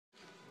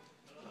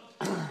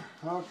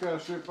Okay,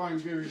 see if I can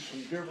give you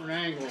some different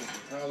angles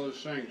of how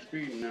this thing's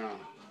feeding now.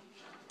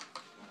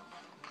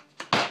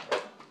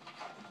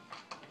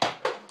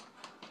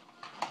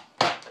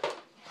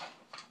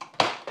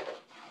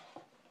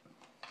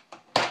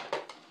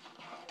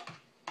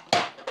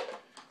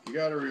 You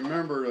got to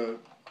remember to,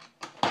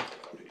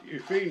 you're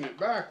feeding it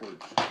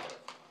backwards.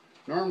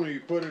 Normally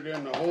you put it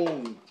in the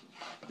hole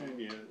and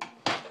you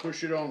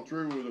push it on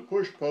through with a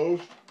push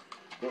post,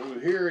 but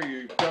with here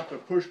you got the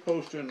push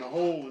post in the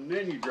hole and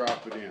then you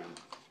drop it in.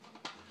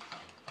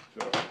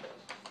 So,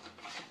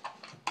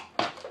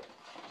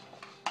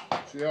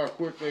 see how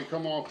quick they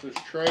come off this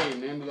tray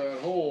and into that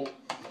hole?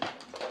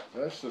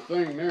 That's the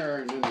thing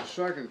there. And then the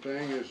second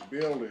thing is to be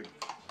able to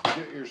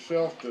get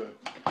yourself to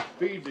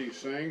feed these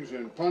things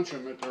and punch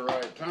them at the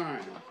right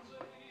time.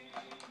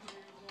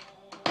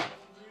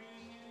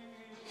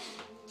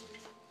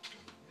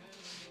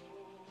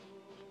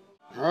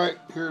 Alright,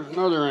 here's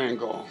another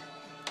angle.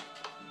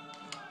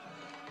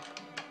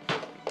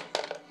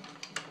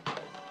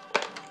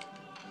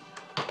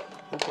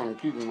 Hope I'm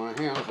keeping my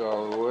hands out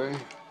of the way.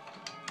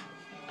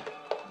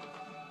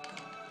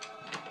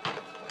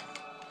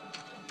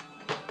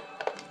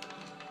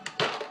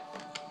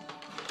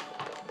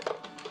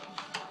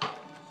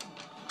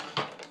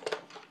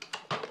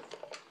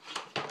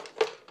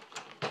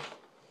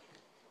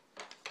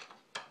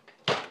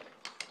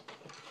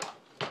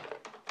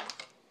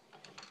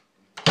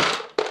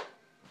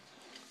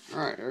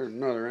 Alright, there's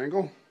another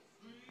angle.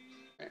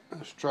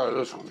 Let's try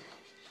this one.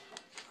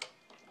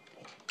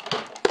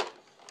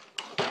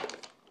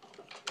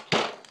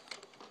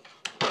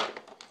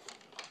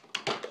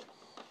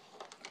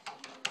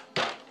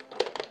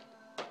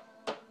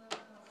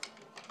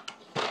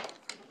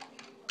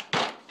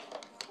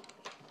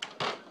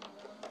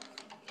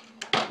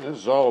 This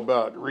is all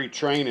about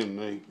retraining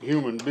the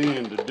human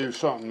being to do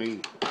something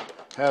he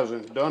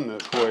hasn't done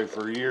this way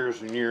for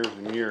years and years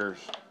and years.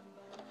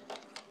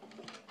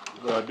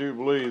 But I do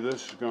believe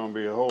this is going to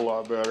be a whole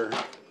lot better.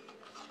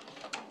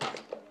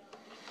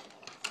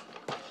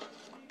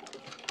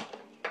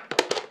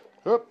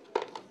 Oop,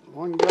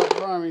 one got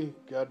by me.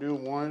 Got to do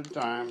them one at a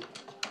time.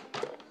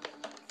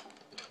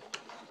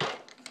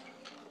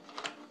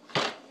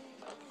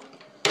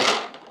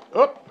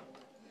 Oop,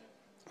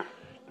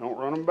 don't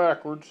run them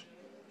backwards.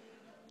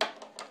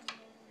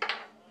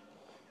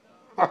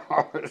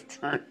 It's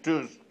turned to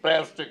a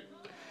spastic.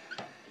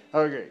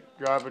 Okay,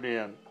 drop it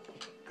in.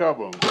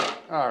 Kaboom.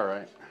 All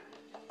right.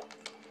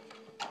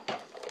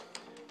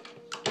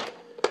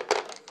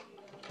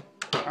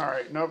 All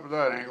right, enough of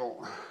that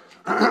angle.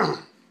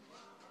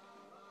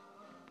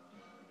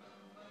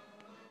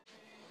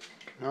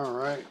 All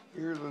right,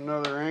 here's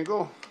another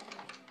angle.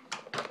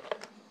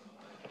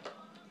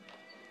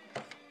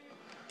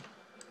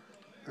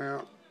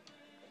 Now,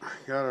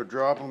 gotta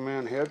drop them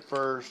in head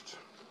first.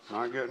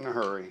 Not get in a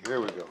hurry.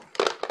 Here we go.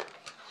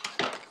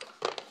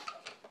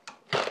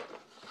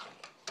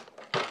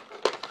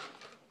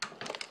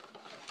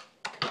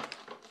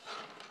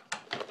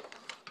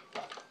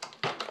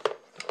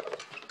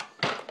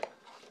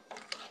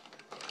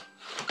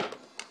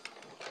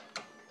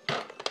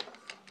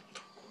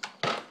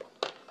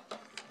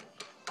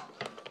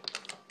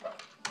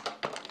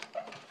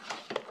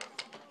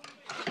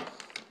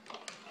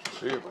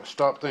 See, if I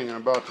stop thinking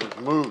about this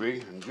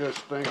movie and just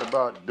think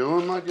about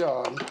doing my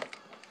job,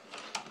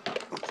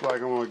 looks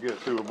like I'm going to get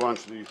through a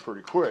bunch of these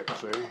pretty quick,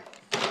 see?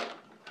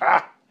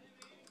 Ha!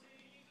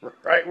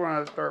 Right when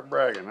I start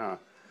bragging, huh?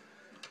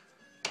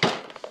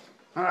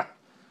 Ha!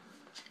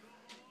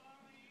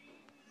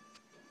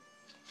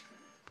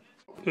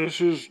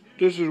 This is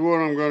what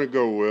I'm going to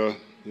go with,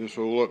 this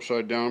old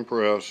upside down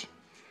press.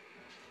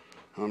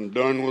 I'm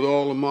done with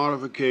all the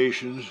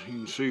modifications. You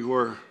can see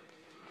where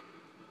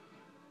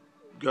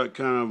got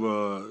kind of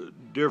a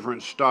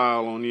different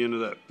style on the end of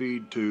that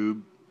feed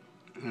tube,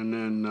 and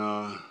then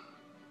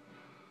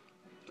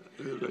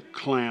the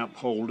clamp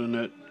holding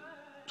it.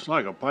 It's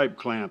like a pipe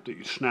clamp that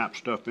you snap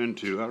stuff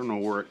into. I don't know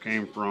where it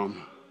came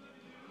from.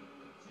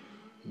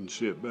 You can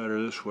see it better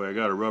this way. I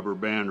got a rubber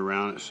band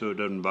around it so it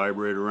doesn't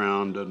vibrate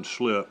around, doesn't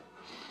slip.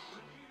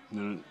 And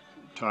then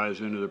it ties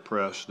into the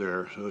press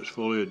there, so it's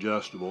fully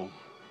adjustable.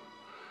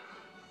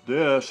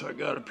 This, I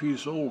got a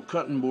piece of old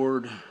cutting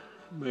board,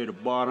 made a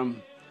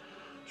bottom,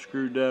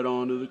 screwed that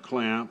onto the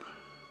clamp,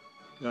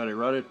 got it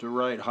right at the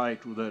right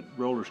height with that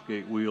roller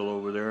skate wheel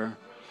over there,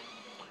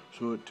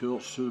 so it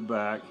tilts to the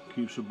back,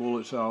 keeps the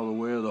bullets out of the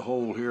way of the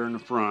hole here in the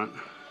front.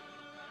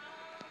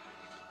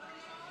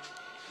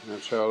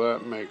 That's how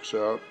that makes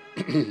out.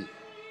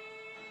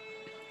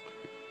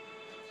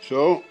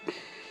 So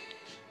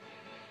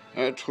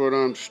that's what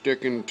I'm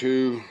sticking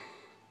to,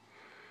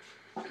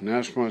 and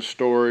that's my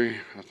story.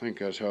 I think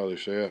that's how they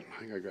say it.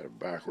 I think I got it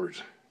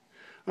backwards.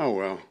 Oh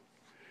well.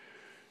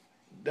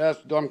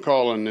 I'm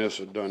calling this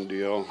a done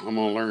deal. I'm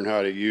going to learn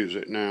how to use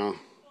it now.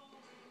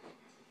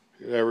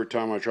 Every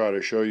time I try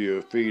to show you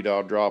a feed,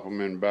 I'll drop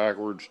them in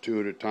backwards, 2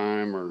 at a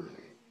time, or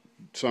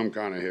some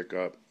kind of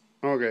hiccup.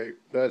 Okay,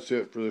 that's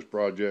it for this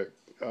project.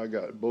 I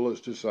got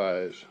bullets to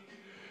size.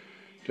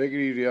 Take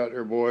it easy out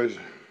there, boys.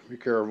 Be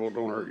careful,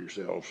 don't hurt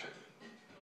yourselves.